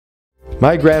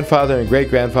My grandfather and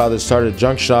great-grandfather started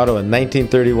Junction Auto in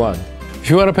 1931. If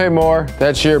you want to pay more,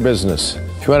 that's your business.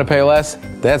 If you want to pay less,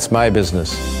 that's my business.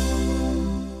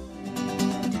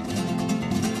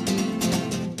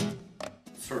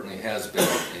 Certainly has been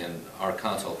in our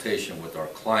consultation with our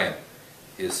client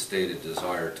his stated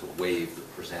desire to waive the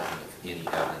presentment of any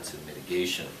evidence in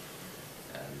mitigation.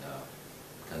 And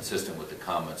consistent with the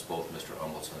comments both Mr.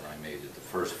 Humbleson and I made at the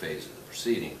first phase of the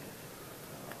proceeding,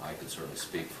 I could certainly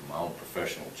speak from my own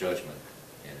professional judgment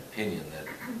and opinion that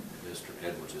Mr.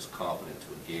 Edwards is competent to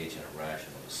engage in a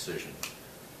rational decision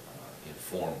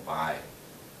informed by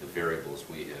the variables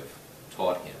we have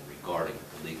taught him regarding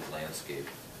the legal landscape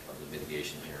of the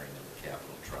mitigation hearing of the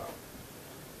capital trial.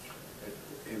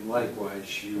 And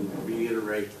likewise, you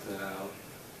reiterate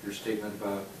your statement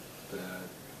about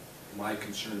my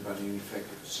concern about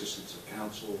ineffective assistance of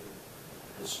counsel.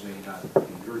 This may not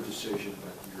be your decision,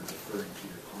 but you're deferring to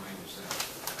your client. Is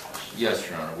that? Yes,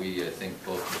 Your Honor. We, I think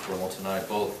both Mr. Humbleson and I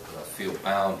both feel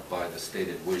bound by the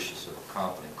stated wishes of a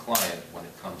competent client when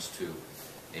it comes to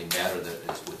a matter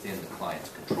that is within the client's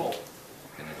control.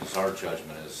 And it is our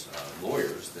judgment as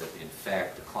lawyers that, in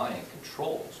fact, the client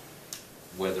controls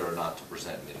whether or not to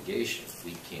present mitigation.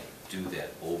 We can't do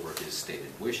that over his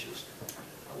stated wishes.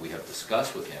 We have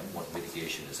discussed with him what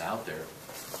mitigation is out there.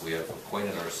 We have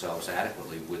acquainted ourselves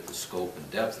adequately with the scope and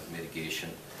depth of mitigation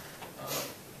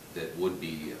that would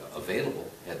be available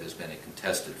had this been a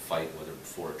contested fight, whether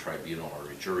before a tribunal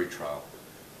or a jury trial.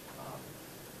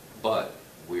 But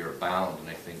we are bound, and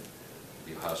I think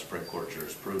the Ohio Supreme Court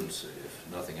jurisprudence, if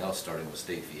nothing else, starting with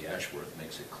State v. Ashworth,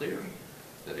 makes it clear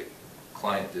that a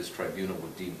client this tribunal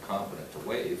would deem competent to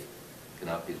waive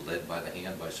cannot be led by the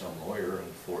hand by some lawyer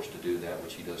and forced to do that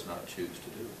which he does not choose to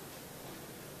do.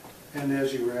 And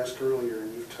as you were asked earlier,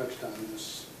 and you've touched on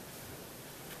this,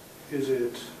 is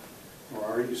it, or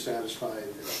are you satisfied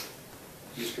that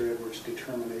Mr. Edwards'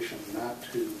 determination not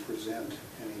to present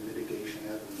any mitigation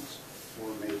evidence or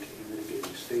make a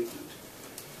mitigating statement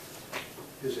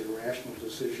is a rational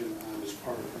decision on his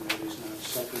part, and that he's not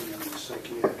suffering any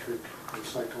psychiatric or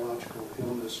psychological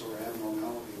illness or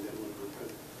abnormality that would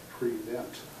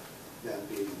prevent that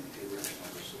being a rational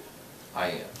decision? I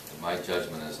am. In my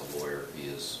judgment as a lawyer, he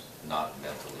is not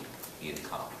mentally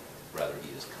incompetent. Rather,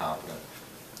 he is competent,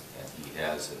 and he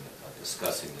has, in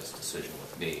discussing this decision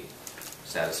with me,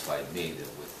 satisfied me that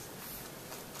with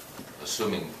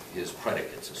assuming his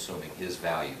predicates, assuming his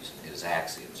values and his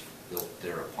axioms built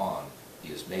thereupon,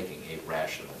 he is making a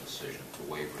rational decision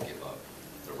to waive or give up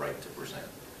the right to present.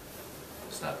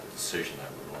 It's not the decision I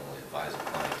would normally advise a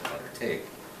client to undertake,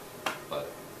 but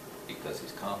because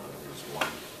he's competent, is one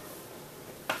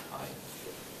I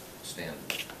stand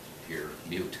here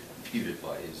muted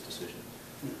by his decision.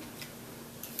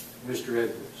 Mr.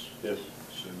 Edwards. Yes.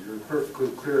 So you're perfectly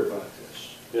clear about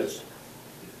this. Yes.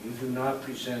 If you do not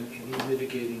present any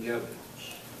mitigating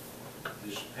evidence,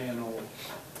 this panel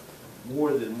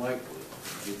more than likely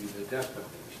will give you the death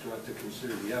penalty. You still have to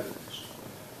consider the evidence.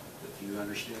 But do you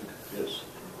understand that? Yes.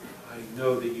 I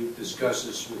know that you've discussed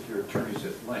this with your attorneys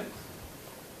at length.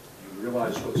 You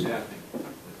realize what's happening. But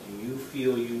do you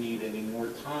feel you need any more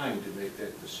time to make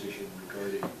that decision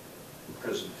regarding the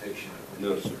presentation of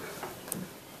No, sir.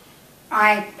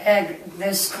 I beg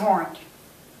this court,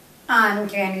 on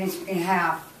Danny's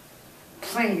behalf,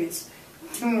 please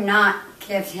do not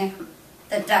give him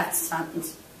the death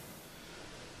sentence.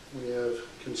 We have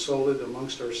consulted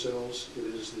amongst ourselves. It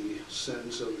is the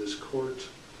sentence of this court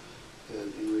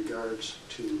in regards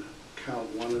to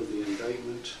count 1 of the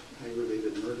indictment,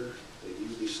 aggravated murder, that you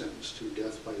be sentenced to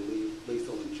death by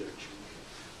lethal injection.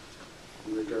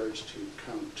 In regards to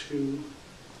count 2,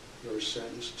 you are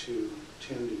sentenced to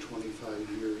 10 to 25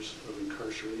 years of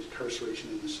incarceration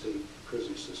in the state prison